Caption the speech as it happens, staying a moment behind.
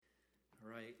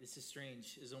This is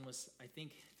strange. It's almost, I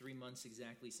think, 3 months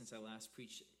exactly since I last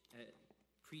preached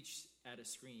at a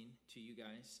screen to you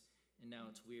guys, and now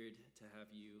it's weird to have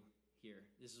you here.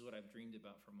 This is what I've dreamed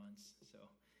about for months.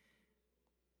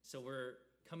 So we're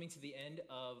coming to the end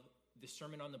of the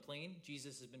Sermon on the Plain.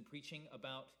 Jesus has been preaching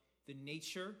about the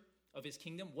nature of his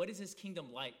kingdom. What is his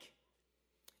kingdom like?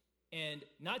 And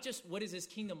not just what is his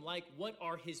kingdom like, what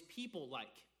are his people like?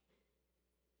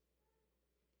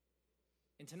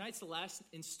 And tonight's the last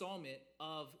installment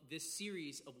of this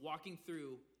series of walking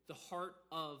through the heart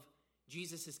of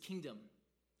Jesus' kingdom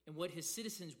and what his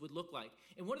citizens would look like.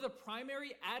 And one of the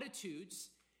primary attitudes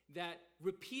that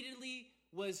repeatedly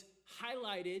was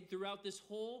highlighted throughout this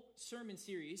whole sermon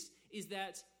series is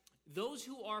that those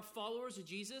who are followers of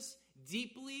Jesus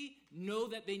deeply know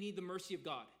that they need the mercy of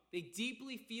God. They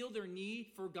deeply feel their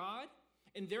need for God,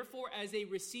 and therefore, as they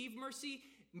receive mercy,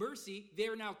 they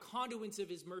are now conduits of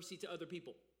his mercy to other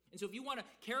people. And so if you want to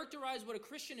characterize what a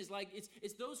Christian is like,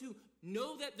 it's those who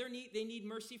know that they need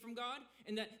mercy from God,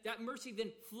 and that mercy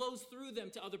then flows through them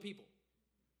to other people.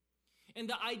 And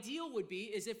the ideal would be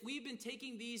is if we've been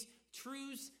taking these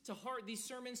truths to heart, these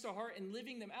sermons to heart, and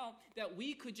living them out, that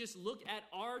we could just look at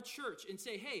our church and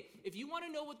say, hey, if you want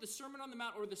to know what the Sermon on the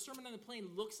Mount or the Sermon on the Plain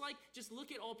looks like, just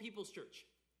look at All People's Church.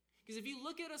 Because if you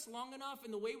look at us long enough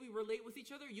and the way we relate with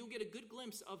each other, you'll get a good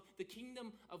glimpse of the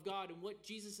kingdom of God and what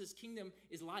Jesus' kingdom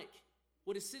is like,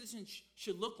 what his citizens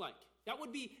should look like. That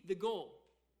would be the goal.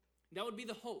 That would be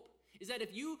the hope. Is that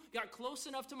if you got close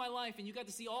enough to my life and you got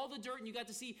to see all the dirt and you got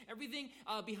to see everything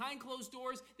behind closed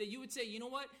doors, that you would say, you know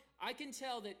what? I can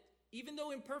tell that even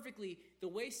though imperfectly, the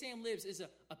way Sam lives is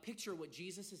a picture of what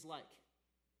Jesus is like,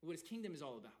 what his kingdom is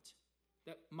all about.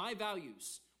 That my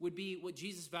values would be what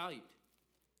Jesus valued.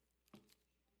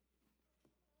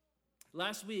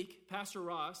 Last week, Pastor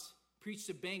Ross preached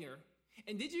a banger.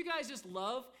 And did you guys just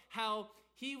love how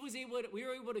we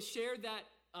were able to share that,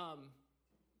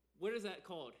 what is that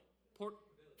called?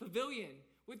 Pavilion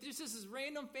with just this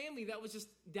random family that was just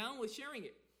down with sharing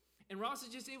it. And Ross is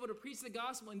just able to preach the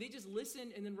gospel, and they just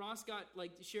listened, and then Ross got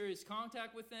to share his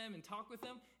contact with them and talk with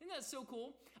them. Isn't that so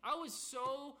cool? I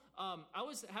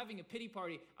was having a pity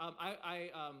party. I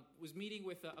was meeting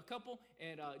with a couple,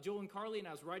 and Joel and Carly, and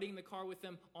I was riding in the car with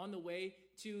them on the way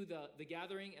to the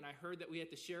gathering, and I heard that we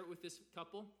had to share it with this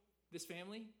couple, this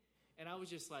family. And I was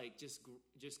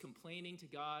just complaining to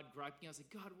God, griping. I was like,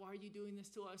 God, why are you doing this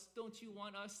to us? Don't you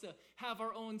want us to have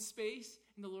our own space?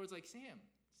 And the Lord's like, Sam,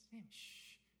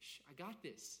 shh, I got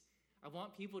this. I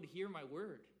want people to hear my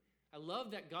word. I love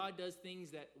that God does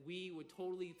things that we would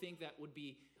totally think that would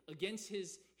be against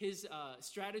his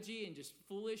strategy and just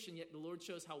foolish, and yet the Lord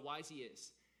shows how wise he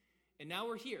is. And now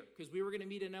we're here because we were going to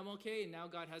meet in MLK, and now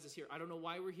God has us here. I don't know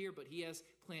why we're here, but he has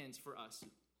plans for us.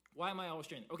 Why am I always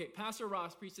sharing? Okay, Pastor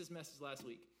Ross preached this message last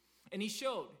week, and he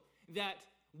showed that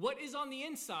what is on the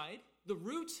inside, the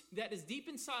root that is deep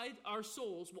inside our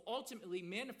souls, will ultimately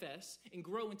manifest and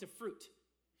grow into fruit.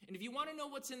 And if you want to know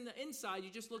what's in the inside, you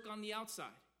just look on the outside.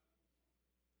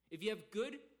 If you have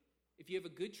a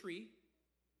good tree,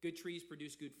 good trees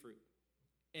produce good fruit.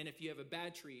 And if you have a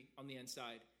bad tree on the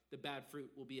inside, the bad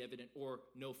fruit will be evident or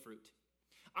no fruit.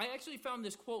 I actually found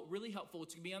this quote really helpful.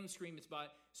 It's going to be on the screen.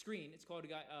 It's called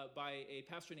by a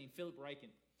pastor named Philip Ryken.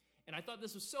 And I thought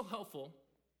this was so helpful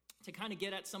to kind of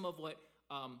get at some of what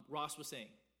Ross was saying.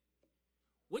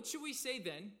 What should we say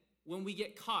then when we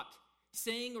get caught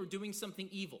saying or doing something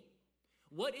evil?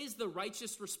 What is the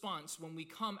righteous response when we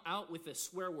come out with a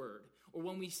swear word, or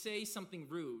when we say something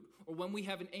rude, or when we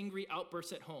have an angry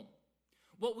outburst at home?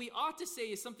 What we ought to say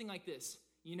is something like this: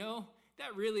 you know,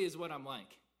 that really is what I'm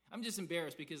like. I'm just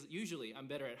embarrassed because usually I'm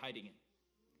better at hiding it.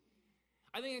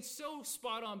 I think it's so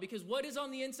spot on because what is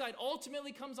on the inside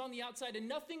ultimately comes on the outside, and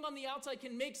nothing on the outside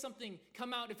can make something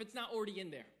come out if it's not already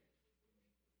in there.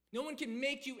 No one can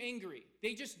make you angry.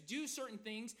 They just do certain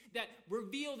things that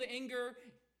reveal the anger,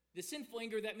 the sinful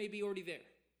anger that may be already there.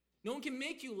 No one can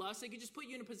make you lust. They can just put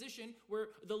you in a position where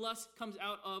the lust comes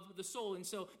out of the soul. And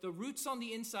so the roots on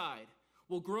the inside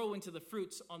will grow into the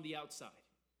fruits on the outside.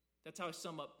 That's how I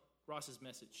sum up Ross's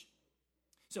message.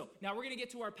 So now we're going to get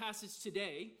to our passage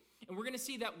today, and we're going to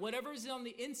see that whatever is on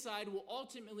the inside will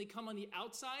ultimately come on the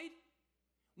outside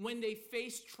when they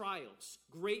face trials,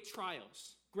 great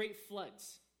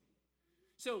floods.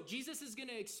 So Jesus is going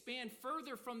to expand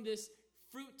further from this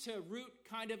fruit to root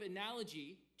kind of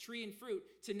analogy, tree and fruit,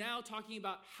 to now talking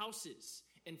about houses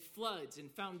and floods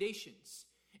and foundations.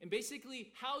 And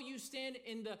basically how you stand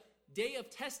in the day of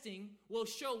testing will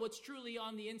show what's truly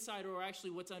on the inside, or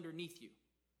actually what's underneath you,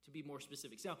 to be more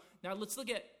specific. Now let's look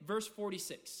at verse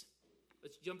 46.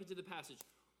 Let's jump into the passage.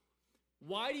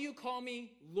 Why do you call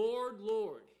me Lord,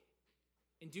 Lord,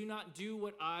 and do not do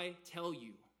what I tell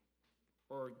you?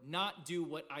 Or not do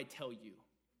what I tell you?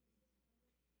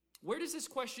 Where does this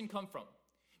question come from?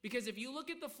 Because if you look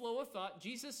at the flow of thought,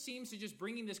 Jesus seems to just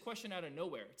bringing this question out of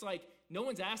nowhere. It's like no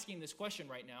one's asking this question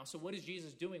right now, so what is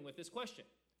Jesus doing with this question?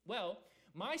 Well,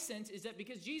 my sense is that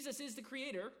because Jesus is the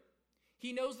creator,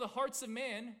 he knows the hearts of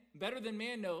man better than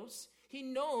man knows. He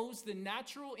knows the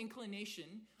natural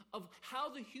inclination of how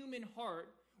the human heart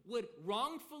would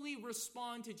wrongfully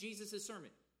respond to Jesus' sermon.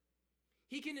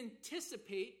 He can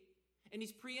anticipate, and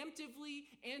he's preemptively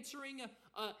answering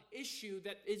a issue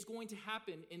that is going to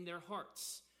happen in their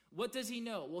hearts. What does he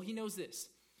know? Well, he knows this,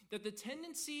 that the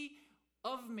tendency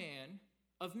of man,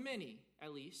 of many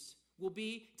at least, will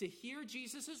be to hear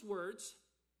Jesus' words,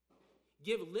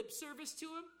 give lip service to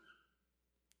him,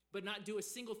 but not do a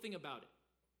single thing about it.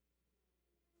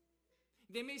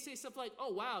 They may say stuff like,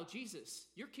 oh, wow, Jesus,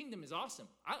 your kingdom is awesome.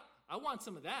 I want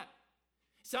some of that.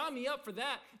 Sign me up for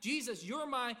that. Jesus, you're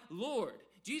my Lord.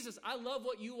 Jesus, I love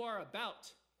what you are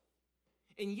about.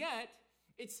 And yet,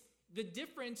 it's the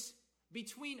difference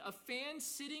between a fan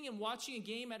sitting and watching a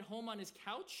game at home on his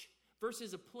couch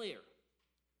versus a player,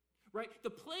 right? The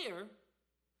player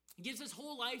gives his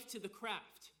whole life to the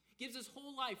craft, gives his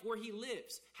whole life where he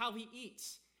lives, how he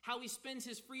eats, how he spends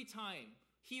his free time,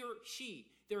 he or she,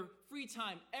 their free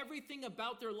time, everything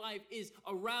about their life is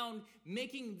around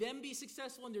making them be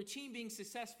successful and their team being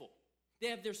successful. They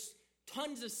have their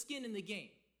tons of skin in the game.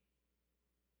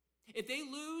 If they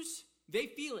lose, they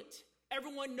feel it.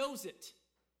 Everyone knows it.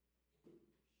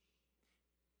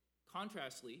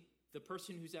 Contrastly, the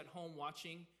person who's at home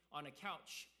watching on a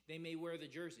couch, they may wear the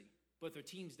jersey, but if their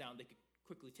team's down, they could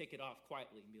quickly take it off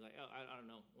quietly and be like, oh, I don't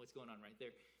know what's going on right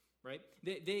there. Right?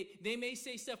 They may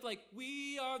say stuff like,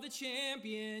 we are the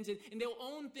champions, and they'll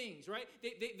own things, right?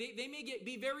 They may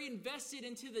be very invested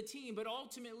into the team, but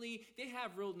ultimately they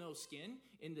have real no skin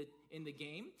in the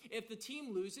game. If the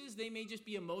team loses, they may just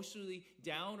be emotionally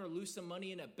down or lose some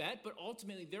money in a bet, but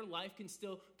ultimately their life can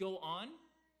still go on.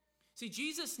 See,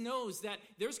 Jesus knows that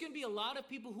there's going to be a lot of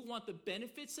people who want the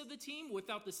benefits of the team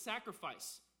without the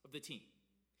sacrifice of the team.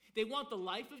 They want the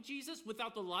life of Jesus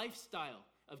without the lifestyle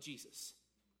of Jesus.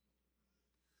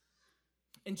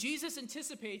 And Jesus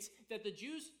anticipates that the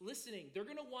Jews listening, they're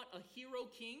going to want a hero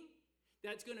king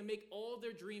that's going to make all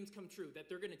their dreams come true, that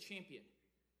they're going to champion.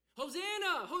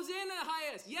 Hosanna! Hosanna the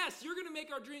highest! Yes, you're going to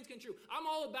make our dreams come true. I'm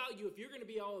all about you if you're going to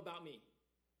be all about me.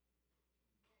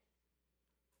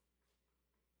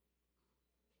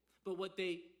 But what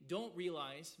they don't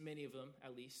realize, many of them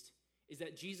at least, is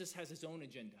that Jesus has his own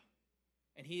agenda.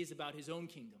 And he is about his own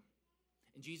kingdom.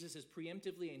 And Jesus is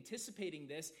preemptively anticipating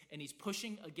this, and he's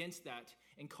pushing against that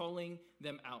and calling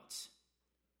them out.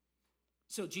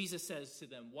 So Jesus says to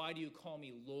them, why do you call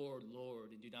me Lord,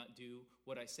 Lord, and do not do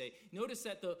what I say? Notice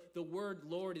that the word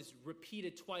Lord is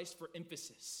repeated twice for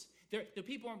emphasis. The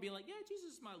people aren't being like, yeah,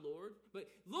 Jesus is my Lord. But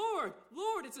Lord,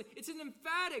 Lord, it's an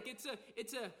emphatic,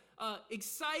 it's a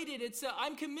excited,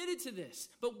 I'm committed to this.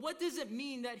 But what does it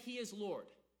mean that he is Lord?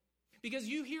 Because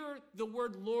you hear the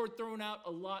word Lord thrown out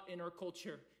a lot in our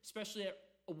culture, especially at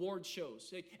award shows.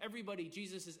 Like everybody,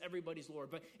 Jesus is everybody's Lord.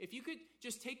 But if you could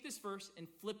just take this verse and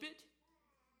flip it,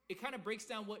 it kind of breaks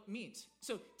down what it means.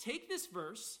 So take this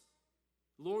verse,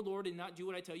 Lord, Lord, and not do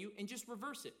what I tell you, and just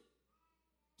reverse it.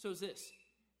 So it's this.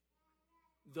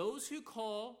 Those who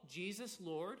call Jesus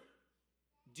Lord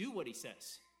do what he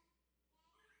says.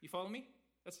 You follow me?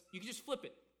 You can just flip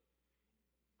it.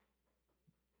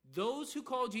 Those who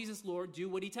call Jesus Lord do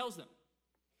what he tells them.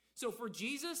 So for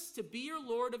Jesus to be your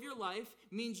Lord of your life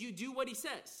means you do what he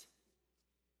says.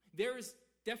 There is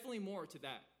definitely more to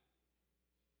that.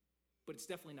 But it's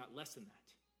definitely not less than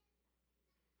that.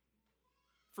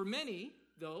 For many,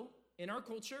 though, in our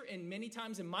culture and many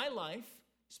times in my life,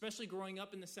 especially growing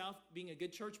up in the South, being a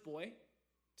good church boy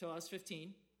till I was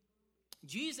 15,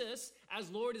 Jesus as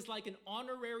Lord is like an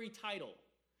honorary title,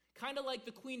 kind of like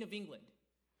the Queen of England.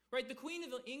 Right, the Queen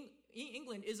of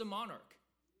England is a monarch,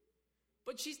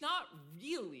 but she's not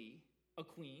really a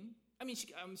queen. I mean,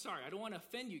 I'm sorry, I don't want to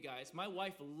offend you guys. My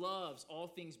wife loves all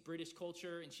things British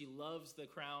culture, and she loves the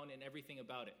crown and everything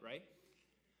about it, right?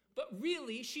 But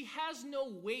really, she has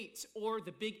no weight or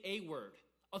the big A word,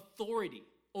 authority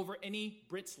over any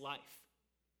Brit's life.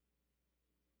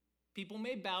 People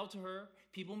may bow to her.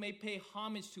 People may pay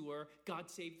homage to her. God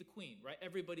save the Queen, right?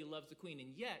 Everybody loves the Queen,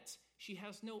 and yet she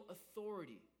has no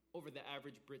authority over the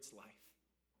average Brit's life.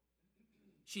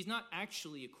 She's not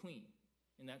actually a queen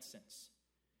in that sense.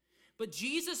 But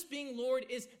Jesus being Lord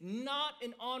is not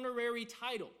an honorary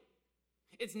title.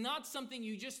 It's not something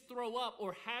you just throw up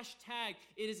or hashtag.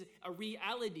 It is a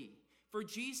reality. For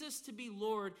Jesus to be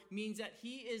Lord means that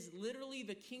he is literally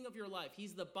the king of your life.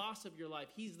 He's the boss of your life.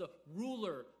 He's the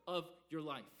ruler of your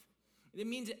life. It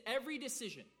means that every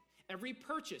decision, every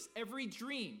purchase, every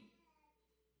dream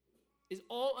is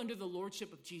all under the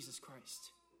lordship of Jesus Christ.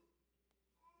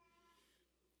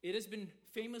 It has been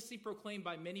famously proclaimed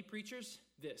by many preachers,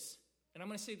 this, and I'm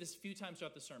going to say this a few times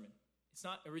throughout the sermon. It's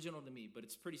not original to me, but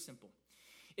it's pretty simple.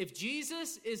 If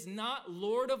Jesus is not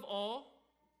Lord of all,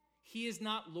 he is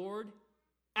not Lord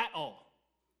at all.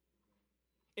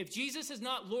 If Jesus is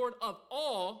not Lord of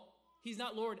all, he's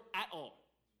not Lord at all.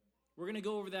 We're going to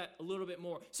go over that a little bit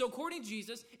more. So according to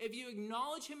Jesus, if you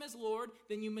acknowledge him as Lord,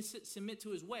 then you must submit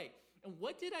to his way. And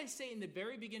what did I say in the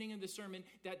very beginning of the sermon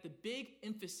that the big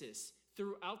emphasis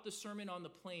throughout the Sermon on the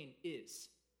Plain is?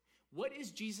 What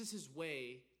is Jesus'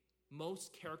 way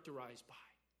most characterized by?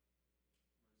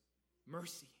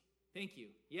 Mercy. Thank you.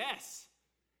 Yes.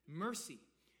 Mercy.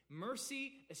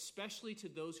 Mercy, especially to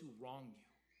those who wrong you.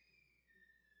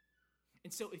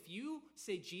 And so if you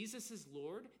say Jesus is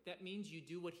Lord, that means you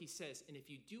do what he says. And if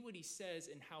you do what he says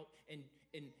and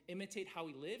imitate how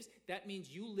he lives, that means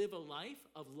you live a life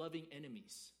of loving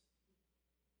enemies.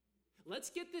 Let's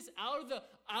get this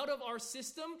out of our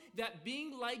system that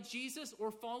being like Jesus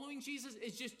or following Jesus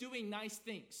is just doing nice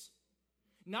things.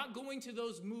 Not going to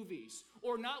those movies,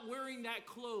 or not wearing that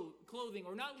clothing,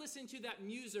 or not listening to that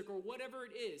music, or whatever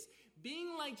it is.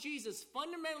 Being like Jesus,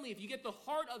 fundamentally, if you get the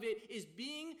heart of it, is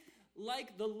being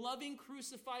like the loving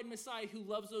crucified Messiah who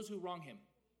loves those who wrong him.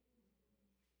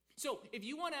 So, if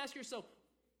you want to ask yourself,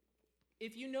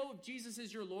 if you know Jesus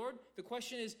is your Lord, the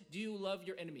question is, do you love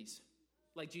your enemies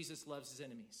like Jesus loves his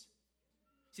enemies?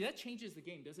 See, that changes the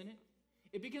game, doesn't it?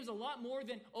 It becomes a lot more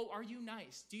than, oh, are you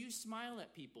nice? Do you smile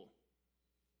at people?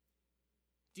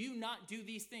 Do you not do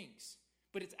these things?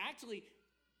 But it's actually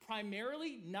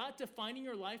primarily not defining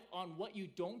your life on what you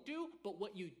don't do, but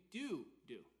what you do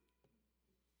do.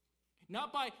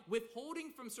 Not by withholding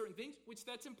from certain things, which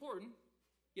that's important.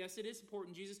 Yes, it is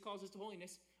important. Jesus calls us to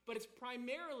holiness. But it's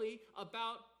primarily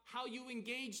about how you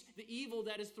engage the evil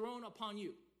that is thrown upon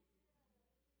you.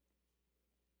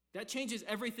 That changes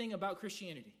everything about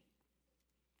Christianity.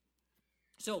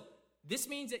 So, this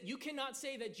means that you cannot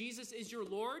say that Jesus is your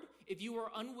Lord if you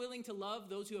are unwilling to love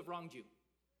those who have wronged you.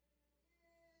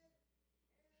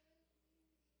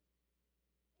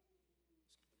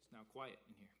 It's now quiet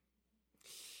in here.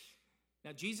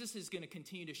 Now, Jesus is going to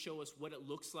continue to show us what it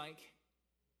looks like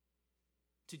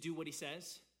to do what he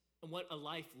says and what a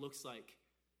life looks like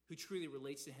who truly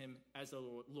relates to him as a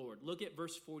Lord. Look at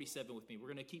verse 47 with me.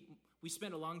 We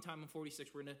spent a long time in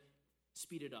 46. We're going to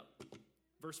speed it up.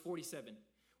 Verse 47.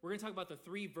 We're going to talk about the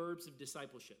 3 verbs of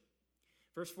discipleship.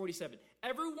 Verse 47.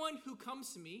 Everyone who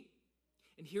comes to me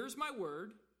and hears my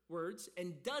words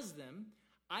and does them,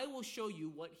 I will show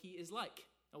you what he is like.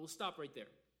 I will stop right there.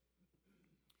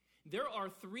 There are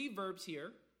 3 verbs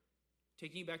here,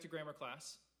 taking you back to grammar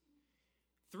class.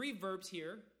 3 verbs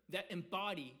here that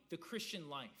embody the Christian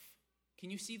life. Can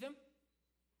you see them?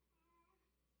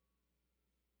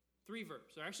 3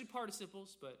 verbs. They're actually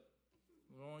participles, but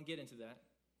we don't want to get into that.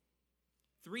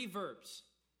 3 verbs.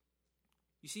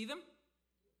 You see them?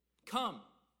 Come,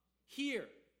 hear,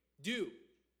 do.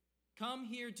 Come,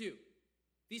 hear, do.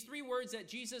 These 3 words that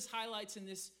Jesus highlights in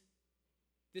this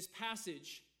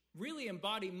passage really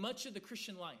embody much of the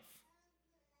Christian life.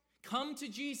 Come to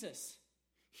Jesus.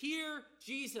 Hear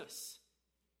Jesus.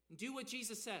 And do what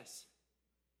Jesus says.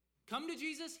 Come to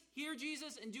Jesus, hear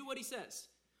Jesus, and do what he says.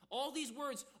 All these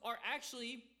words are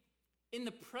actually in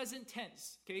the present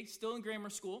tense. Okay, still in grammar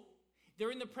school.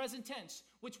 They're in the present tense,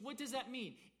 which what does that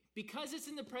mean? Because it's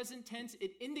in the present tense,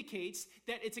 it indicates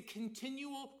that it's a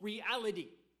continual reality.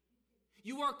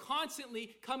 You are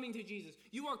constantly coming to Jesus.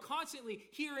 You are constantly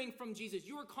hearing from Jesus.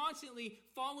 You are constantly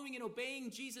following and obeying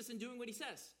Jesus and doing what he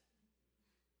says.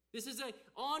 This is an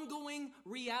ongoing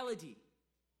reality.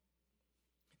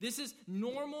 This is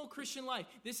normal Christian life.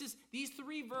 These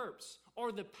 3 verbs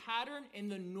are the pattern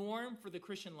and the norm for the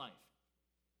Christian life.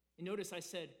 And notice I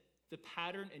said the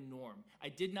pattern and norm. I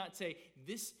did not say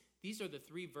these are the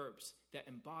 3 verbs that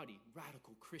embody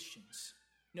radical Christians.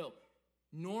 No,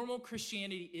 normal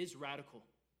Christianity is radical.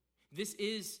 This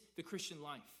is the Christian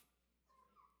life.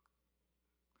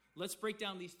 Let's break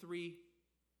down these 3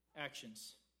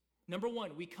 actions. Number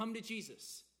 1, we come to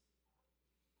Jesus.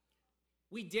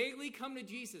 We daily come to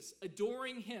Jesus,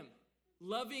 adoring him,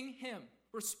 loving him,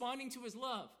 responding to his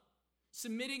love,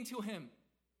 submitting to him.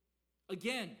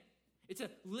 Again, it's a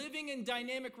living and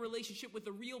dynamic relationship with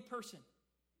a real person.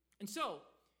 And so,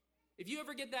 if you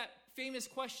ever get that famous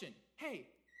question, hey,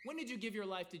 when did you give your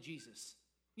life to Jesus?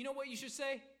 You know what you should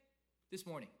say? This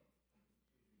morning.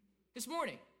 This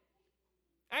morning.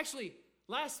 Actually,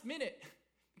 last minute,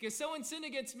 because someone sinned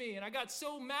against me and I got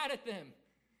so mad at them.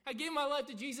 I gave my life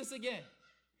to Jesus again.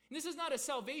 And this is not a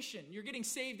salvation. You're getting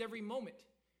saved every moment.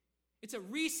 It's a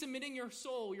resubmitting your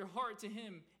soul, your heart to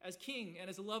him as king and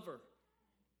as a lover.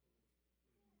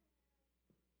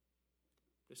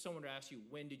 If someone were to ask you,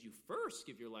 when did you first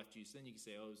give your life to Jesus? Then you can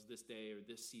say, oh, it was this day or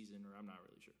this season, or I'm not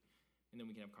really sure. And then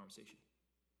we can have a conversation.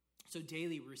 So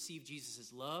daily we receive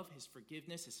Jesus' love, his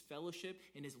forgiveness, his fellowship,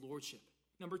 and his lordship.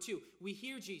 Number 2, we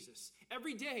hear Jesus.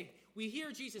 Every day we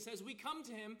hear Jesus. As we come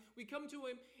to him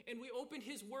and we open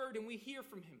his word and we hear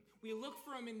from him. We look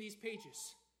for him in these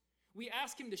pages. We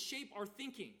ask him to shape our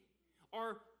thinking,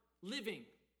 our living,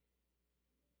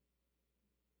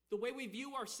 the way we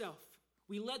view ourselves.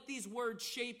 We let these words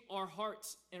shape our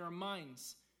hearts and our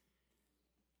minds.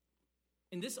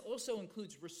 And this also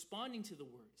includes responding to the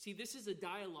word. See, this is a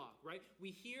dialogue, right?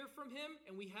 We hear from him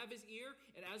and we have his ear.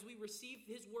 And as we receive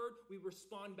his word, we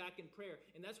respond back in prayer.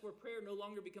 And that's where prayer no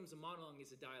longer becomes a monologue,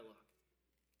 it's a dialogue.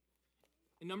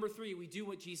 And number 3, we do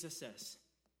what Jesus says.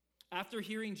 After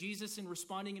hearing Jesus and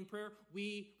responding in prayer,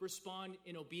 we respond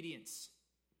in obedience.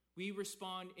 We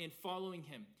respond in following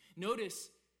him. Notice,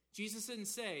 Jesus didn't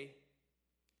say,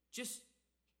 just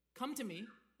come to me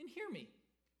and hear me.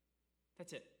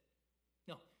 That's it.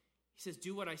 No, he says,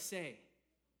 do what I say.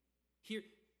 Hear,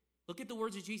 look at the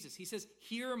words of Jesus. He says,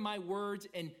 hear my words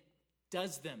and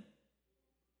does them.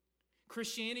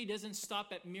 Christianity doesn't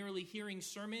stop at merely hearing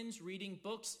sermons, reading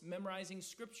books, memorizing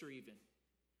scripture even.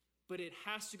 But it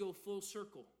has to go full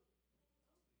circle.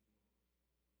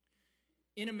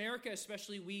 In America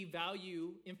especially, we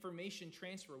value information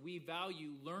transfer. We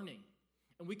value learning.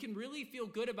 And we can really feel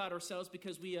good about ourselves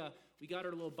because we got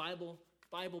our little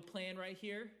Bible plan right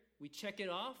here. We check it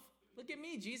off. Look at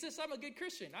me, Jesus, I'm a good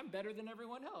Christian. I'm better than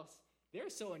everyone else. They're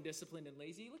so undisciplined and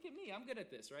lazy. Look at me, I'm good at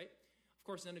this, right? Of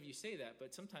course, none of you say that,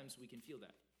 but sometimes we can feel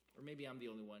that. Or maybe I'm the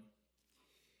only one.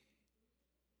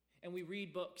 And we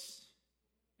read books,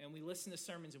 and we listen to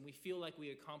sermons, and we feel like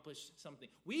we accomplished something.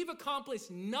 We've accomplished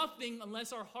nothing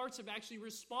unless our hearts have actually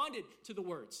responded to the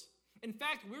words. In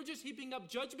fact, we're just heaping up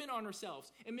judgment on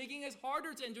ourselves and making us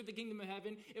harder to enter the kingdom of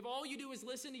heaven if all you do is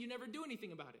listen and you never do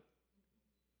anything about it.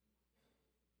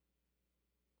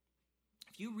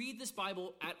 If you read this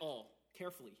Bible at all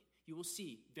carefully, you will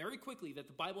see very quickly that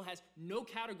the Bible has no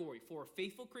category for a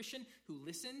faithful Christian who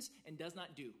listens and does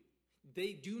not do.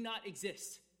 They do not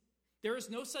exist. There is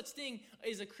no such thing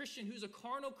as a Christian who's a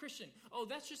carnal Christian. Oh,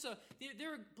 that's just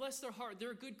they're bless their heart.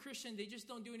 They're a good Christian. They just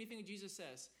don't do anything that Jesus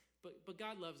says. But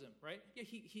God loves them, right? Yeah,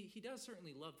 he does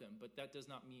certainly love them, but that does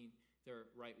not mean they're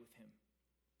right with him.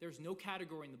 There's no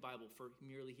category in the Bible for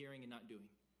merely hearing and not doing.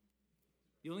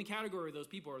 The only category of those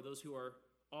people are those who are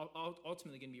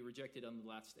ultimately going to be rejected on the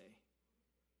last day.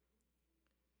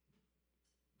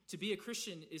 To be a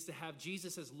Christian is to have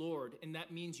Jesus as Lord, and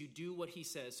that means you do what he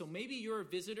says. So maybe you're a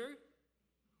visitor,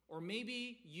 or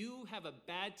maybe you have a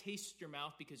bad taste in your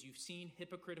mouth because you've seen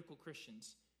hypocritical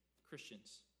Christians.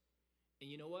 And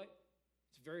you know what?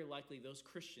 It's very likely those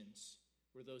Christians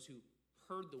were those who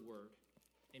heard the word,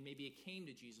 and maybe it came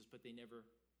to Jesus, but they never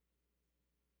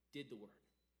did the word.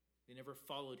 They never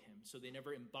followed him, so they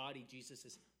never embodied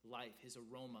Jesus' life, his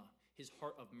aroma, his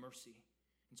heart of mercy.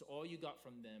 And so all you got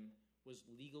from them was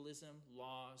legalism,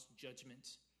 laws,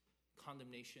 judgment,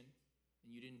 condemnation,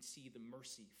 and you didn't see the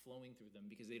mercy flowing through them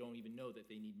because they don't even know that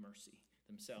they need mercy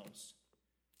themselves.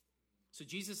 So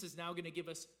Jesus is now going to give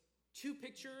us 2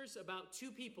 pictures about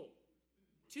 2 people.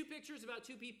 2 pictures about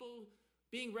 2 people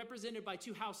being represented by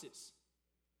 2 houses.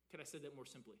 Could I say that more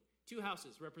simply? 2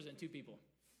 houses represent 2 people.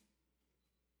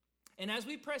 And as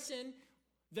we press in,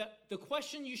 the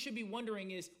question you should be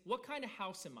wondering is, what kind of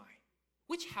house am I?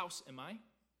 Which house am I?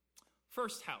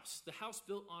 First house, the house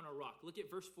built on a rock. Look at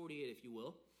verse 48, if you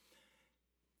will.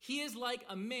 He is like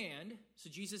a man, so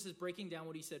Jesus is breaking down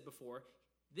what he said before.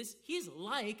 He is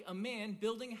like a man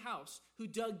building a house who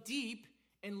dug deep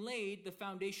and laid the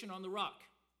foundation on the rock.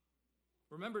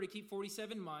 Remember to keep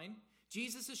 47 in mind.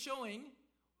 Jesus is showing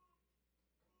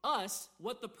us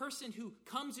what the person who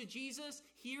comes to Jesus,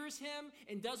 hears him,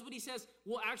 and does what he says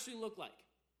will actually look like.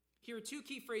 Here are 2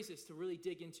 key phrases to really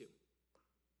dig into.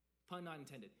 Pun not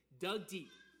intended. Dug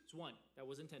deep. It's 1. That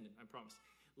was intended, I promise.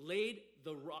 Laid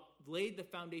the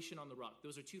foundation on the rock.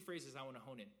 Those are 2 phrases I want to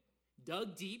hone in.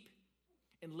 Dug deep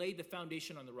and laid the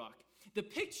foundation on the rock. The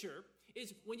picture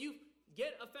is when you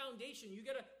get a foundation,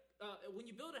 when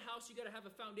you build a house, you got to have a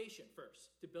foundation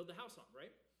first to build the house on, right?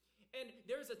 And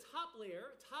there's a top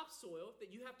layer, topsoil,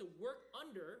 that you have to work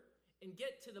under and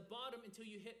get to the bottom until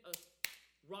you hit a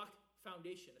rock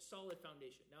foundation, a solid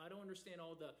foundation. Now, I don't understand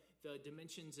all the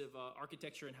dimensions of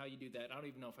architecture and how you do that. I don't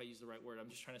even know if I use the right word. I'm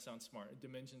just trying to sound smart.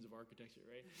 Dimensions of architecture,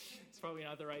 right? It's probably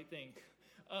not the right thing.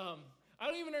 I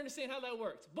don't even understand how that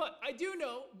works. But I do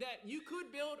know that you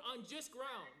could build on just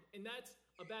ground, and that's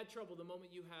a bad trouble the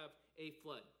moment you have a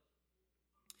flood.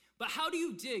 But how do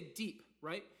you dig deep,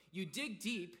 right? You dig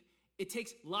deep. It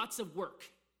takes lots of work.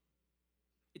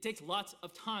 It takes lots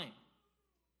of time.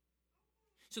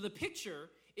 So the picture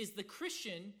is the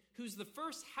Christian who's the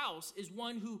first house is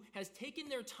one who has taken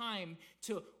their time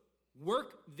to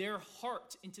work their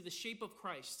heart into the shape of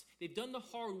Christ. They've done the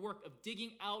hard work of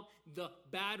digging out the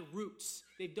bad roots.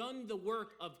 They've done the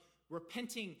work of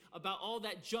repenting about all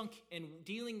that junk and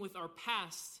dealing with our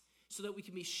past so that we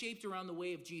can be shaped around the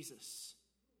way of Jesus.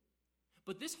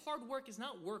 But this hard work is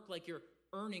not work like you're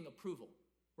earning approval.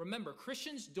 Remember,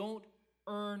 Christians don't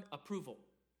earn approval.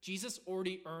 Jesus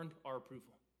already earned our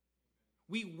approval.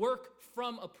 We work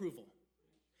from approval.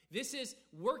 This is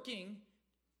working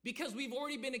because we've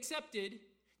already been accepted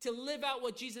to live out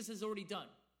what Jesus has already done.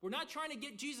 We're not trying to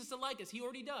get Jesus to like us. He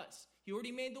already does. He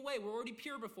already made the way. We're already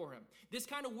pure before him. This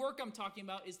kind of work I'm talking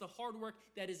about is the hard work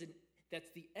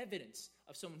that's the evidence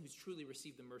of someone who's truly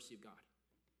received the mercy of God.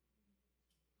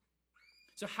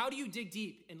 So how do you dig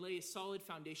deep and lay a solid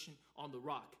foundation on the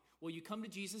rock? Well, you come to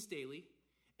Jesus daily,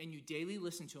 and you daily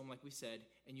listen to him, like we said,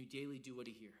 and you daily do what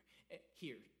he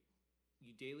hears.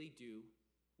 You daily do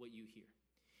what you hear.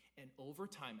 And over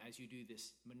time, as you do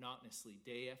this monotonously,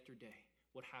 day after day,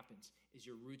 what happens is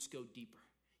your roots go deeper.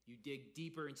 You dig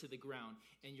deeper into the ground,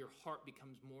 and your heart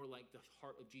becomes more like the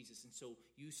heart of Jesus. And so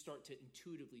you start to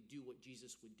intuitively do what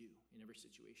Jesus would do in every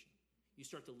situation. You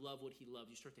start to love what he loves.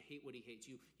 You start to hate what he hates.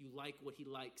 You like what he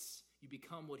likes. You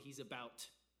become what he's about.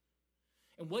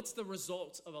 And what's the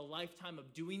result of a lifetime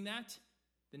of doing that?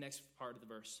 The next part of the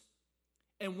verse.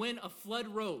 And when a flood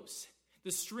rose,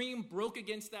 the stream broke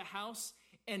against that house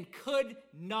and could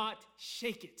not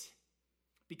shake it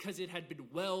because it had been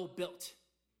well built.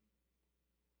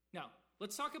 Now,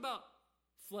 let's talk about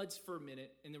floods for a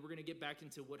minute, and then we're going to get back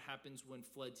into what happens when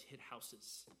floods hit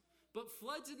houses. But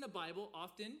floods in the Bible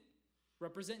often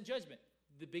represent judgment,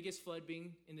 the biggest flood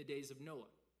being in the days of Noah.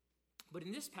 But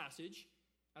in this passage,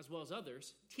 as well as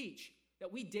others, teach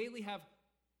that we daily have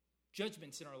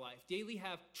judgments in our life, daily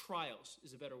have trials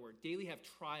is a better word, daily have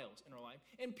trials in our life,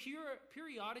 and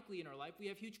periodically in our life, we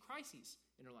have huge crises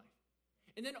in our life.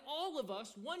 And then all of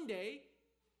us, one day,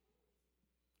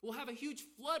 will have a huge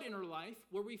flood in our life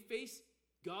where we face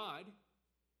God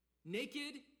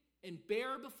naked and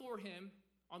bare before him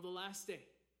on the last day,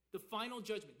 the final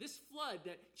judgment. This flood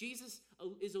that Jesus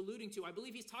is alluding to, I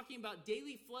believe he's talking about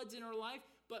daily floods in our life,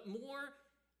 but more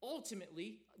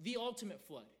ultimately, the ultimate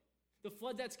flood. The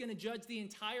flood that's going to judge the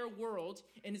entire world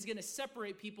and is going to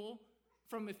separate people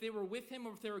from if they were with him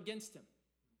or if they were against him.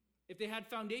 If they had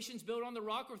foundations built on the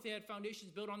rock or if they had foundations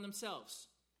built on themselves.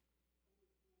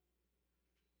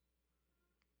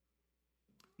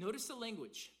 Notice the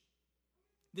language.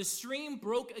 The stream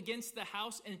broke against the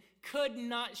house and could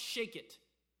not shake it.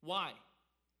 Why?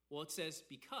 Well, it says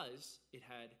because it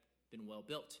had been well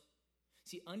built.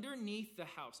 See, underneath the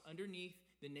house, underneath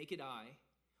the naked eye,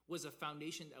 was a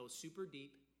foundation that was super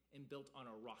deep and built on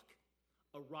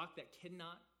a rock that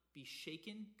cannot be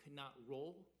shaken, could not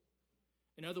roll.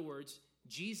 In other words,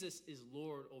 Jesus is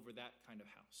Lord over that kind of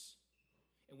house.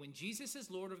 And when Jesus is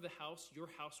Lord of the house, your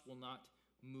house will not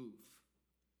move.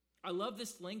 I love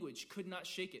this language, could not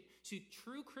shake it. See,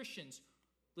 true Christians,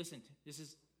 listen, this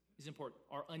is important,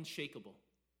 are unshakable.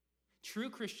 True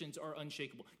Christians are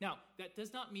unshakable. Now, that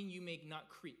does not mean you may not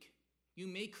creak. You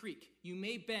may creak. You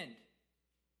may bend.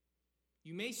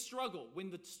 You may struggle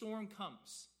when the storm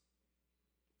comes,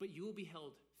 but you will be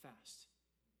held fast.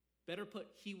 Better put,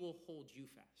 he will hold you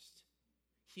fast.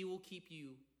 He will keep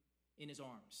you in his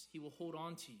arms. He will hold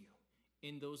on to you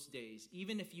in those days.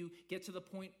 Even if you get to the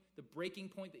point, the breaking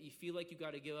point that you feel like you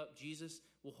got to give up, Jesus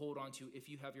will hold on to you if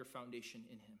you have your foundation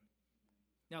in him.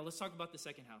 Now, let's talk about the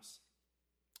second house,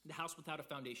 the house without a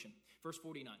foundation. Verse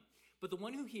 49. But the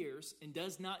one who hears and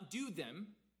does not do them,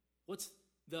 what's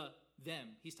the them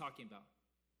he's talking about?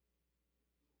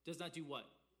 Does not do what?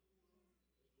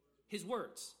 His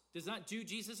words. Does not do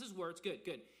Jesus' words.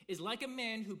 Good. Is like a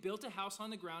man who built a house on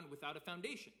the ground without a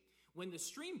foundation. When the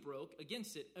stream broke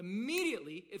against it,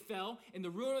 immediately it fell, and the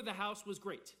ruin of the house was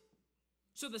great.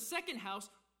 So the second house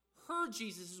heard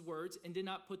Jesus' words and did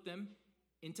not put them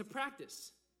into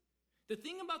practice. The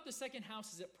thing about the second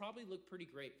house is it probably looked pretty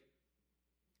great.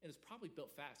 And it's probably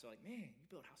built fast. They're like, man, you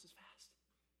build houses fast,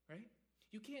 right?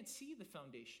 You can't see the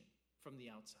foundation from the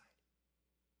outside.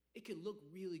 It could look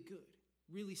really good,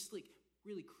 really sleek,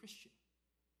 really Christian.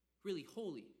 really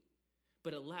holy,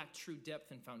 but it lacked true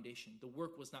depth and foundation. The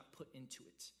work was not put into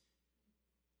it.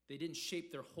 They didn't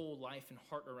shape their whole life and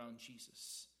heart around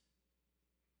Jesus.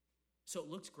 So it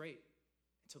looks great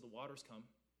until the waters come.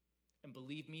 And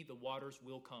believe me, the waters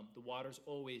will come. The waters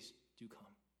always do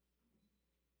come.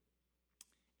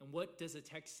 And what does the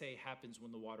text say happens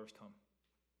when the waters come?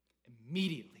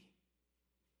 Immediately,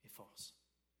 it falls.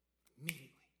 Immediately.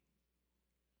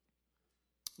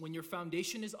 When your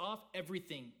foundation is off,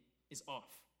 everything is off.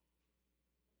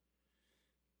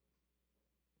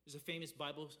 There's a famous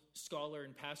Bible scholar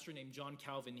and pastor named John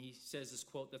Calvin. He says this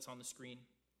quote that's on the screen.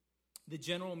 The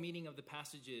general meaning of the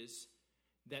passage is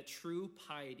that true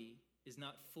piety is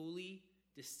not fully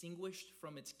distinguished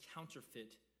from its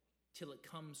counterfeit till it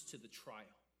comes to the trial.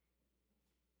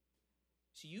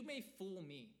 So you may fool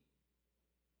me.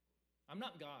 I'm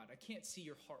not God. I can't see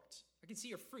your heart. I can see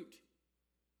your fruit.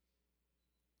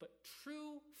 But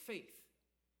true faith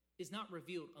is not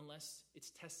revealed unless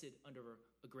it's tested under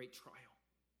a great trial.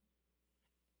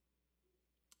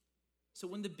 So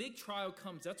when the big trial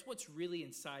comes, that's what's really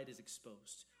inside is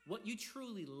exposed. What you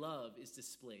truly love is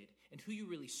displayed, and who you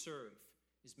really serve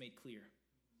is made clear.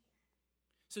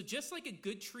 So just like a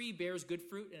good tree bears good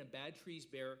fruit and a bad tree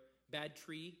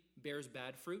bears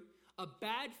bad fruit, a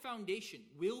bad foundation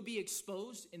will be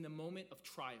exposed in the moment of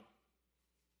trial,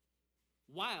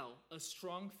 while a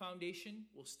strong foundation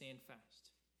will stand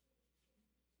fast.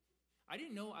 I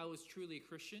didn't know I was truly a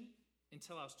Christian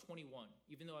until I was 21,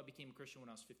 even though I became a Christian when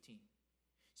I was 15.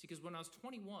 See, because when I was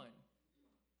 21,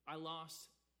 I lost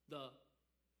the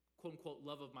quote-unquote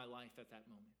love of my life at that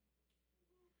moment.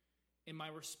 And my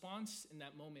response in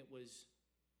that moment was,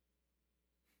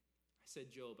 I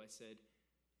said,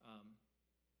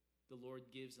 the Lord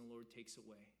gives and the Lord takes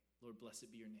away. Lord,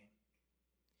 blessed be your name.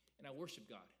 And I worship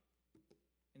God.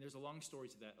 And there's a long story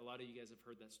to that. A lot of you guys have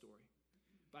heard that story.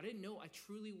 But I didn't know I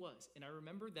truly was. And I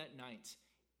remember that night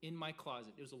in my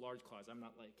closet. It was a large closet. I'm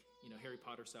not like, Harry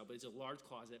Potter style, but it's a large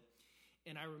closet.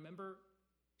 And I remember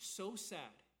so sad,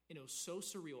 and it was so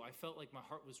surreal. I felt like my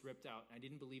heart was ripped out. And I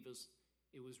didn't believe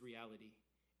it was reality.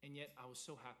 And yet I was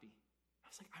so happy. I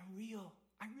was like, I'm real.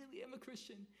 I really am a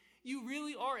Christian. You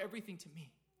really are everything to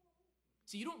me.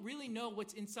 So you don't really know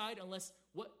what's inside unless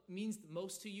what means the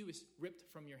most to you is ripped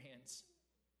from your hands.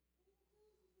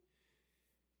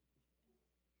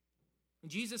 And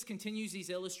Jesus continues these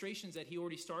illustrations that he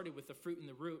already started with the fruit and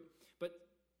the root. But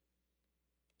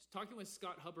I was talking with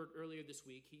Scott Hubbard earlier this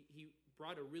week. He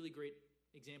brought a really great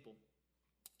example.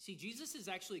 See, Jesus is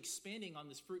actually expanding on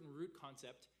this fruit and root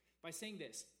concept by saying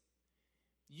this.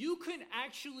 You can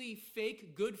actually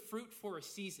fake good fruit for a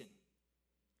season,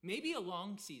 maybe a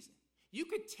long season. You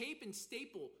could tape and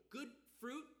staple good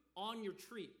fruit on your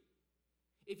tree.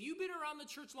 If you've been around the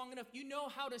church long enough, you know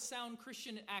how to sound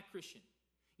Christian and act Christian.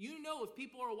 You know if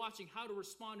people are watching how to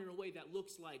respond in a way that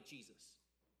looks like Jesus.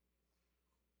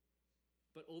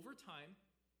 But over time,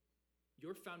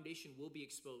 your foundation will be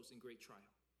exposed in great trial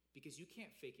because you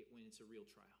can't fake it when it's a real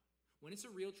trial. When it's a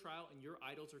real trial and your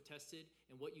idols are tested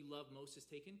and what you love most is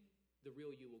taken, the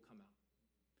real you will come out.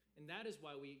 And that is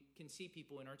why we can see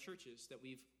people in our churches that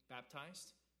we've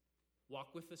baptized,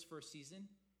 walk with us for a season.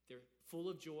 They're full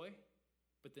of joy,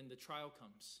 but then the trial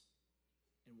comes.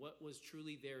 And what was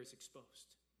truly there is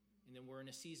exposed. And then we're in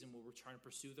a season where we're trying to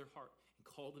pursue their heart and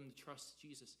call them to trust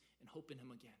Jesus and hope in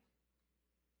him again.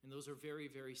 And those are very,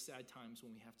 very sad times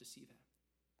when we have to see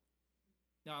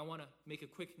that. Now, I want to make a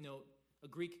quick note, a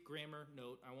Greek grammar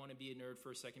note. I want to be a nerd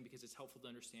for a second because it's helpful to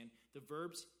understand. The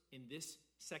verbs in this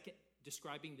second,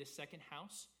 describing this second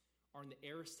house, are in the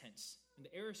aorist tense. And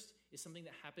the aorist is something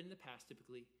that happened in the past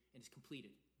typically and is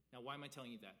completed. Now, why am I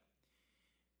telling you that?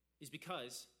 Is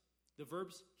because the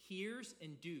verbs hears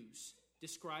and does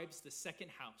describes the second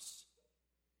house.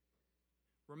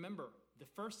 Remember, the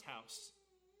first house,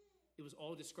 it was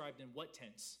all described in what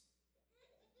tense?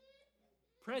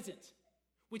 Present,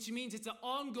 which means it's an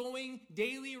ongoing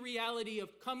daily reality of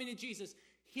coming to Jesus,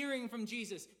 hearing from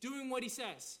Jesus, doing what he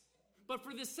says. But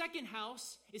for the second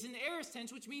house, it's in the aorist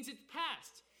tense, which means it's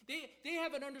past. They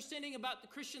have an understanding about the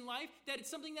Christian life that it's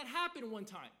something that happened one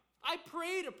time. I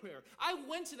prayed a prayer. I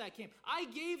went to that camp. I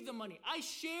gave the money. I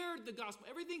shared the gospel.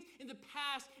 Everything in the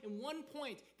past, in one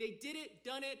point, they did it,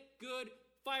 done it, good,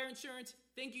 fire insurance.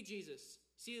 Thank you, Jesus.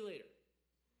 See you later.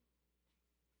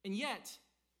 And yet,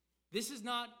 this is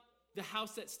not the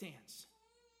house that stands.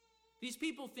 These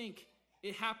people think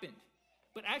it happened.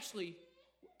 But actually,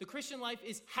 the Christian life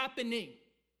is happening.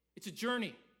 It's a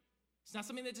journey. It's not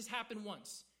something that just happened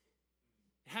once.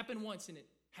 It happened once and it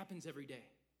happens every day.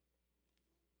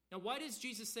 Now, why does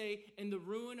Jesus say, and the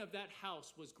ruin of that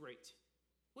house was great?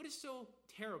 What is so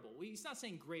terrible? He's not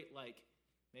saying great like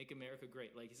make America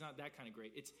great. Like, it's not that kind of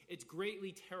great. It's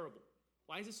greatly terrible.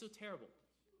 Why is it so terrible?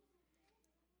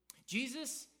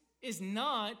 Jesus is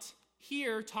not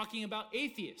here talking about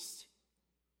atheists.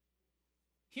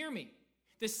 Hear me.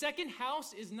 The second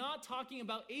house is not talking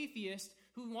about atheists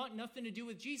who want nothing to do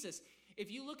with Jesus. If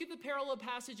you look at the parallel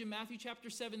passage in Matthew chapter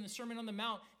 7, the Sermon on the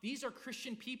Mount, these are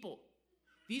Christian people.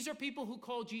 These are people who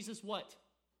call Jesus what?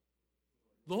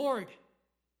 Lord.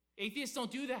 Atheists don't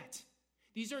do that.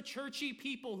 These are churchy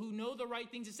people who know the right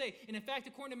things to say. And in fact,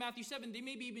 according to Matthew 7, they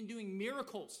may be even doing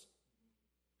miracles.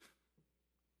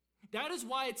 That is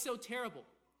why it's so terrible.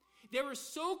 They were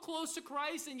so close to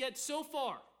Christ and yet so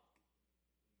far.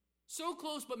 So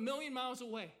close, but a million miles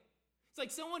away. It's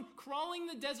like someone crawling in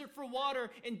the desert for water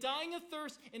and dying of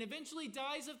thirst and eventually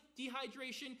dies of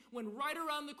dehydration when right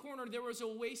around the corner there was an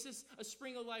oasis, a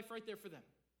spring of life right there for them.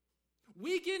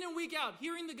 Week in and week out,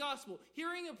 hearing the gospel,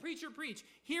 hearing a preacher preach,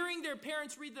 hearing their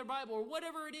parents read their Bible or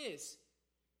whatever it is.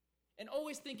 And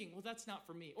always thinking, well, that's not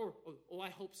for me. Or, I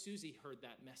hope Susie heard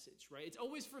that message, right? It's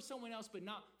always for someone else, but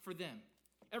not for them.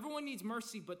 Everyone needs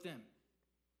mercy but them.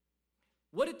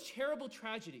 What a terrible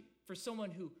tragedy for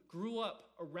someone who grew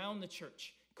up around the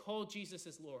church, called Jesus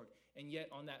as Lord, and yet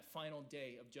on that final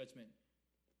day of judgment,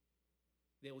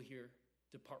 they will hear,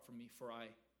 depart from me, for I,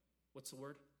 what's the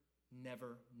word?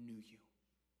 Never knew you.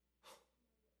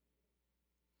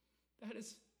 That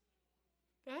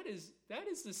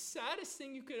is the saddest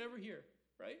thing you could ever hear,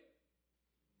 right?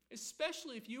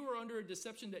 Especially if you were under a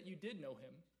deception that you did know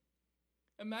him.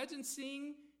 Imagine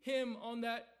seeing him on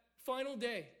that final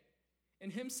day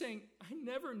and him saying, I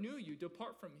never knew you,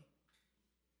 depart from me.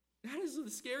 That is the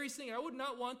scariest thing. I would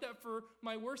not want that for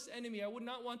my worst enemy. I would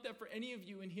not want that for any of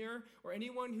you in here or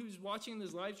anyone who's watching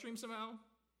this live stream somehow.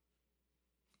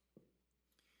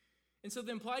 And so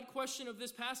the implied question of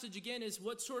this passage again is,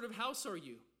 what sort of house are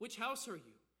you? Which house are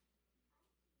you?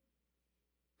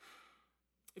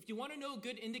 If you want to know a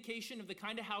good indication of the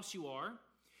kind of house you are,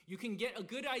 you can get a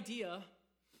good idea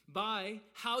by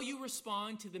how you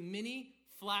respond to the many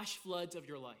flash floods of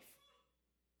your life.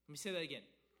 Let me say that again.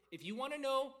 If you want to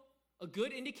know a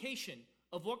good indication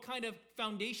of what kind of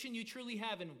foundation you truly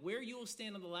have and where you will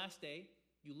stand on the last day,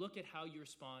 you look at how you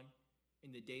respond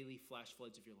in the daily flash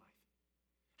floods of your life.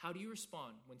 How do you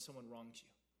respond when someone wrongs you?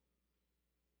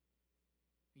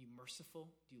 Are you merciful?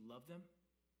 Do you love them?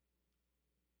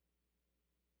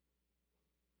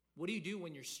 What do you do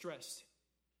when you're stressed?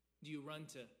 Do you run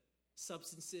to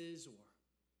substances or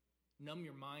numb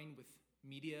your mind with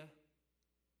media?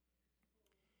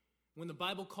 When the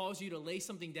Bible calls you to lay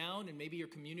something down and maybe your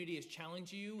community has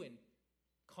challenged you and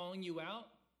calling you out,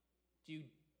 do you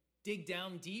dig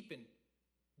down deep and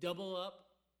double up?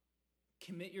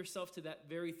 Commit yourself to that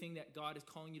very thing that God is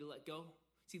calling you to let go.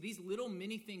 See, these little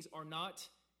mini things are not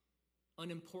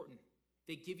unimportant.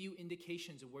 They give you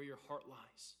indications of where your heart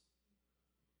lies.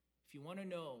 If you want to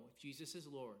know if Jesus is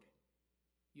Lord,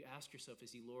 you ask yourself,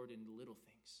 is he Lord in the little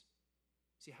things?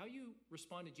 See, how you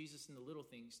respond to Jesus in the little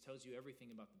things tells you everything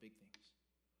about the big things.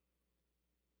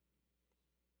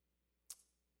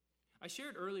 I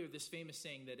shared earlier this famous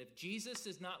saying that if Jesus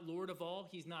is not Lord of all,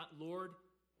 he's not Lord,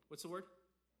 what's the word?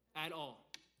 At all.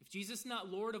 If Jesus is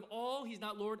not Lord of all, he's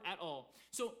not Lord at all.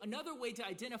 So another way to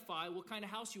identify what kind of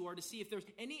house you are to see if there's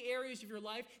any areas of your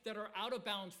life that are out of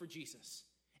bounds for Jesus.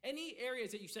 Any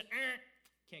areas that you said,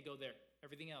 can't go there.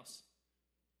 Everything else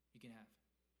you can have.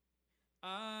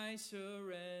 I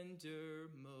surrender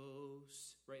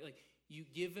most. Right? Like you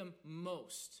give him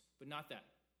most, but not that.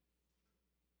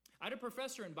 I had a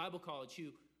professor in Bible college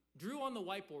who drew on the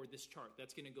whiteboard this chart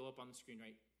that's going to go up on the screen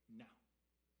right now.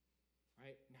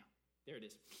 Right now. There it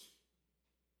is.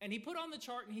 And he put on the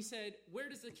chart and he said, where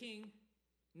does the king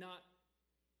not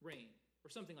reign?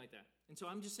 Or something like that. And so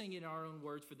I'm just saying in our own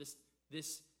words for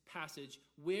this passage,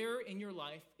 where in your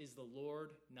life is the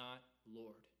Lord not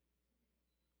Lord?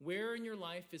 Where in your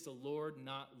life is the Lord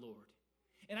not Lord?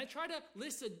 And I try to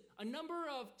list a number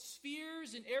of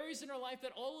spheres and areas in our life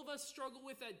that all of us struggle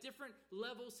with at different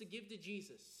levels to give to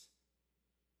Jesus.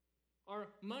 Our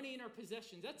money and our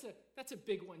possessions, that's a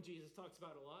big one Jesus talks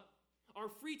about a lot. Our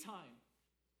free time,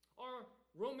 our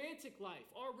romantic life,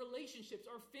 our relationships,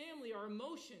 our family, our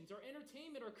emotions, our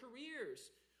entertainment, our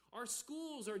careers, our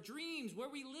schools, our dreams, where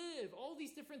we live, all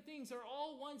these different things are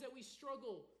all ones that we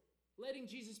struggle letting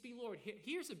Jesus be Lord.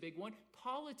 Here's a big one,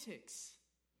 politics.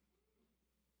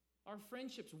 Our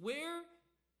friendships. Where,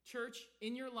 church,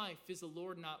 in your life is the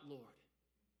Lord not Lord?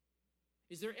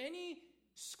 Is there any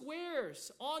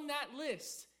squares on that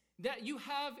list that you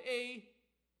have a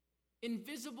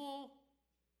invisible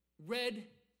red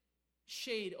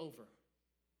shade over?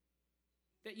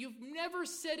 that you've never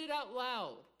said it out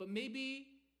loud, but maybe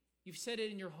you've said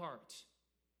it in your heart,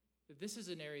 that this is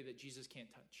an area that Jesus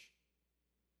can't touch.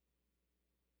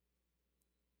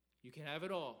 You can have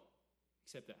it all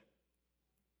except that.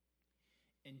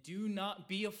 And do not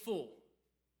be a fool.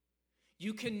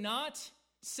 You cannot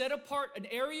set apart an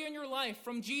area in your life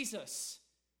from Jesus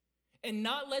and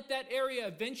not let that area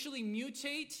eventually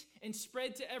mutate and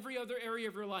spread to every other area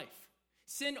of your life.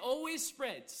 Sin always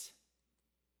spreads.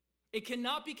 It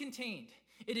cannot be contained.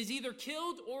 It is either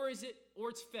killed or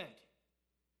it's fed.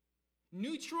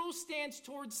 Neutral stance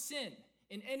towards sin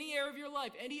in any area of your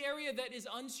life, any area that is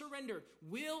unsurrendered,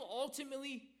 will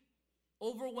ultimately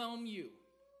overwhelm you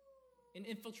and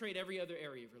infiltrate every other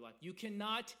area of your life. You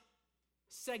cannot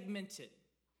segment it.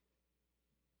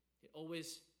 It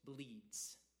always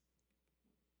bleeds.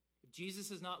 If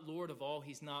Jesus is not Lord of all,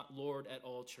 he's not Lord at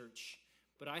all, church.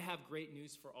 But I have great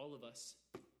news for all of us.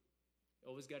 You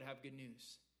always got to have good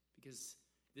news, because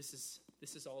this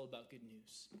is all about good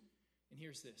news. And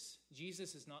here's this.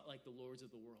 Jesus is not like the lords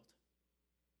of the world.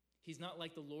 He's not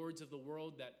like the lords of the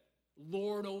world that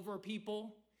lord over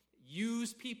people,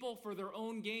 use people for their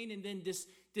own gain, and then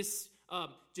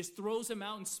just throws them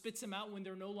out and spits them out when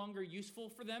they're no longer useful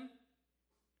for them.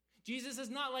 Jesus is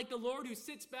not like the Lord who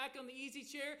sits back on the easy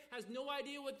chair, has no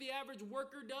idea what the average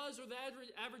worker does or the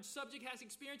average subject has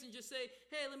experience, and just say,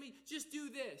 hey, let me just do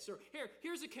this. Or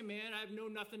here's a command I know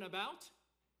nothing about.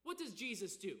 What does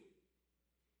Jesus do?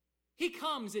 He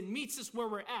comes and meets us where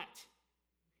we're at.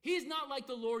 He is not like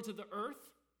the lords of the earth.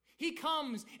 He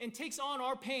comes and takes on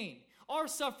our pain, our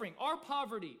suffering, our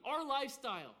poverty, our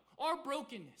lifestyle, our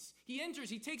brokenness. He enters,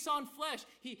 he takes on flesh.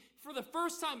 He, for the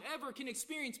first time ever, can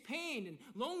experience pain and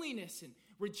loneliness and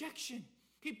rejection.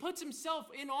 He puts himself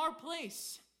in our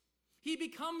place. He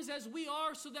becomes as we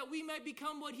are so that we might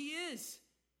become what he is.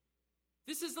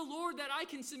 This is the Lord that I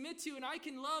can submit to and I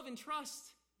can love and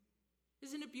trust.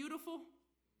 Isn't it beautiful?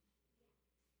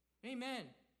 Amen.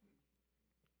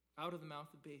 Out of the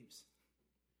mouth of babes.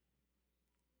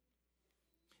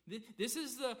 This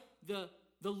is the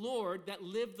Lord that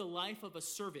lived the life of a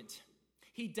servant.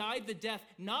 He died the death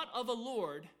not of a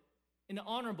Lord in an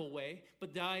honorable way,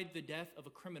 but died the death of a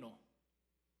criminal,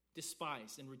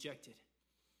 despised and rejected.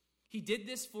 He did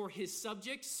this for his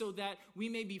subjects so that we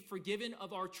may be forgiven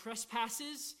of our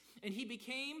trespasses, and he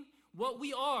became what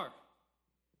we are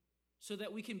so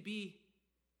that we can be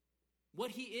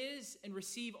what he is and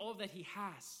receive all that he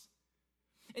has.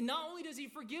 And not only does he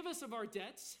forgive us of our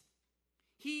debts,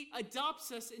 he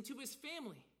adopts us into his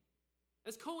family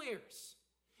as co-heirs.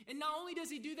 And not only does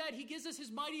he do that, he gives us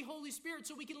his mighty Holy Spirit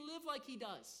so we can live like he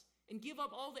does and give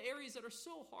up all the areas that are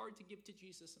so hard to give to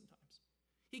Jesus sometimes.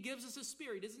 He gives us a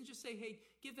spirit. He doesn't just say, hey,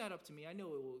 give that up to me. I know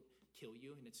it will kill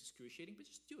you and it's excruciating, but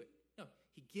just do it. No,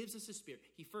 he gives us a spirit.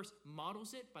 He first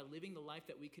models it by living the life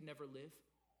that we could never live,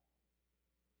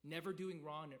 never doing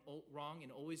wrong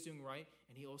and always doing right.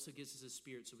 And he also gives us a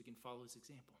spirit so we can follow his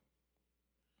example.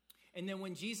 And then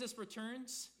when Jesus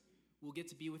returns, we'll get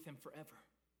to be with him forever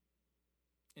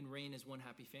and reign as one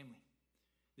happy family.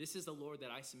 This is the Lord that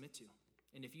I submit to.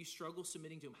 And if you struggle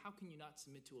submitting to him, how can you not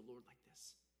submit to a Lord like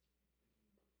this?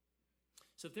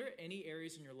 So if there are any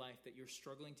areas in your life that you're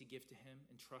struggling to give to him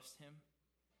and trust him,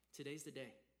 today's the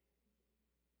day.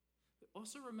 But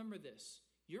also remember this.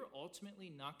 You're ultimately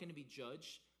not going to be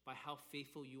judged by how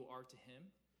faithful you are to him,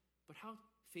 but how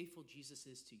faithful Jesus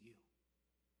is to you.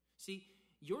 See,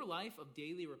 your life of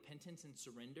daily repentance and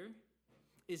surrender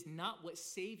is not what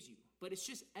saves you, but it's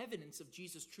just evidence of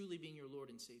Jesus truly being your Lord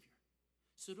and Savior.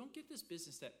 So don't get this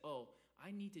business that, oh,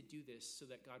 I need to do this so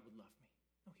that God would love me.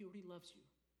 No, he already loves you.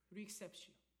 He already accepts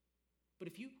you. But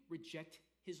if you reject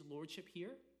his lordship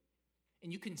here,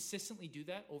 and you consistently do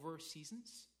that over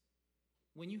seasons,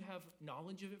 when you have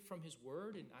knowledge of it from his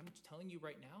word, and I'm telling you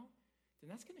right now, then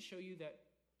that's going to show you that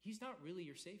he's not really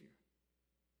your Savior.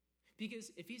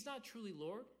 Because if he's not truly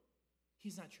Lord,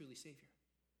 he's not truly Savior.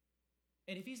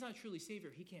 And if he's not truly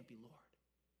Savior, he can't be Lord.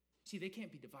 See, they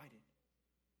can't be divided.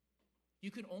 You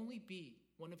can only be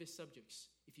one of his subjects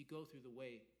if you go through the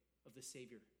way of the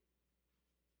Savior.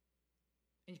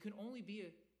 And you can only be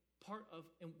a part of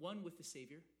and one with the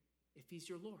Savior if he's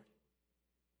your Lord.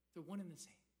 They're one and the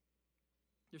same.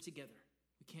 They're together.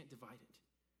 We can't divide it.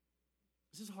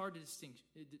 This is hard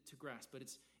to grasp, but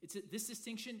this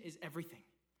distinction is everything.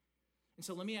 And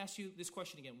so let me ask you this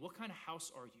question again. What kind of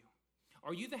house are you?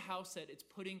 Are you the house that it's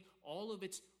putting all of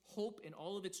its hope and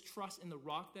all of its trust in the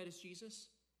rock that is Jesus?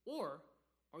 Or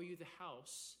are you the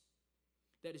house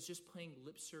that is just paying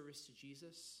lip service to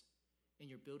Jesus and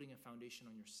you're building a foundation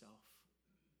on yourself?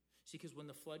 See, because when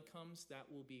the flood comes, that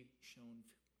will be shown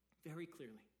very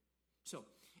clearly. So,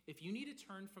 if you need to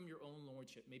turn from your own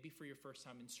lordship, maybe for your first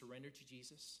time, and surrender to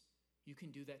Jesus, you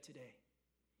can do that today.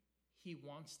 He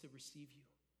wants to receive you.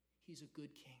 He's a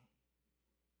good king.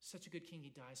 Such a good king, he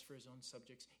dies for his own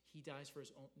subjects. He dies for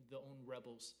the own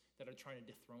rebels that are trying to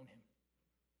dethrone him.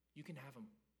 You can have him.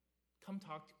 Come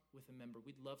talk with a member.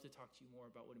 We'd love to talk to you more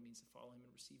about what it means to follow him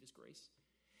and receive his grace.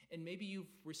 And maybe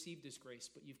you've received his grace,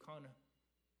 but you've kind of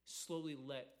slowly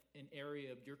let an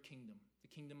area of your kingdom, the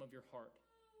kingdom of your heart,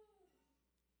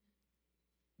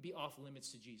 be off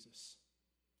limits to Jesus.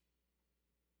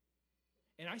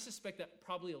 And I suspect that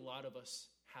probably a lot of us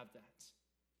have that.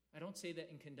 I don't say that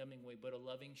in a condemning way, but a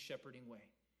loving, shepherding way.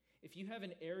 If you have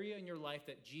an area in your life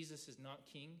that Jesus is not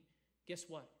king, guess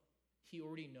what? He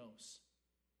already knows.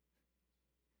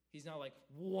 He's not like,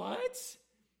 what?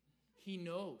 He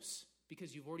knows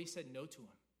because you've already said no to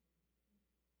him.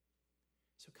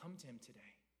 So come to him today.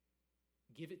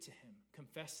 Give it to him.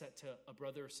 Confess that to a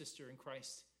brother or sister in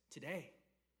Christ today.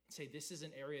 And say, this is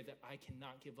an area that I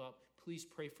cannot give up. Please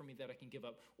pray for me that I can give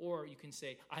up. Or you can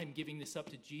say, I'm giving this up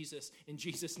to Jesus in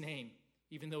Jesus' name,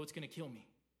 even though it's going to kill me.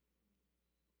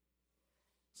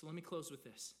 So let me close with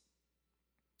this.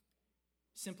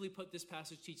 Simply put, this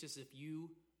passage teaches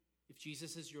if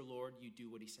Jesus is your Lord, you do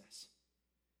what he says.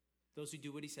 Those who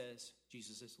do what he says,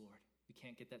 Jesus is Lord. We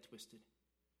can't get that twisted.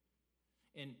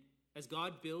 And as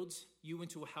God builds you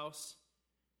into a house,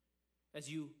 as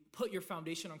you put your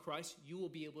foundation on Christ, you will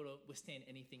be able to withstand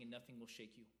anything and nothing will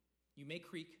shake you. You may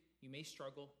creak, you may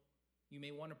struggle, you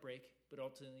may want to break, but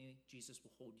ultimately Jesus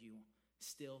will hold you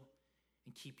still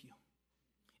and keep you.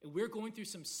 And we're going through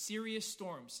some serious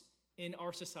storms in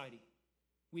our society.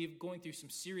 We are going through some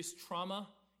serious trauma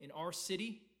in our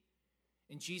city,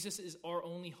 and Jesus is our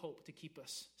only hope to keep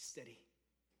us steady.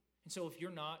 And so if you're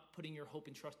not putting your hope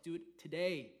and trust, do it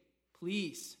today,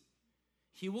 please.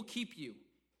 He will keep you,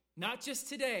 not just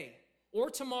today or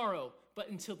tomorrow, but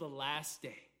until the last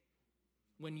day,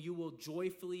 when you will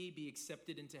joyfully be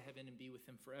accepted into heaven and be with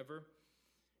him forever,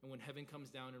 and when heaven comes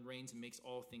down and reigns and makes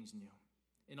all things new.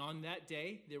 And on that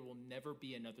day, there will never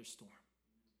be another storm.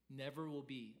 Never will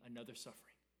be another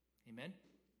suffering. Amen?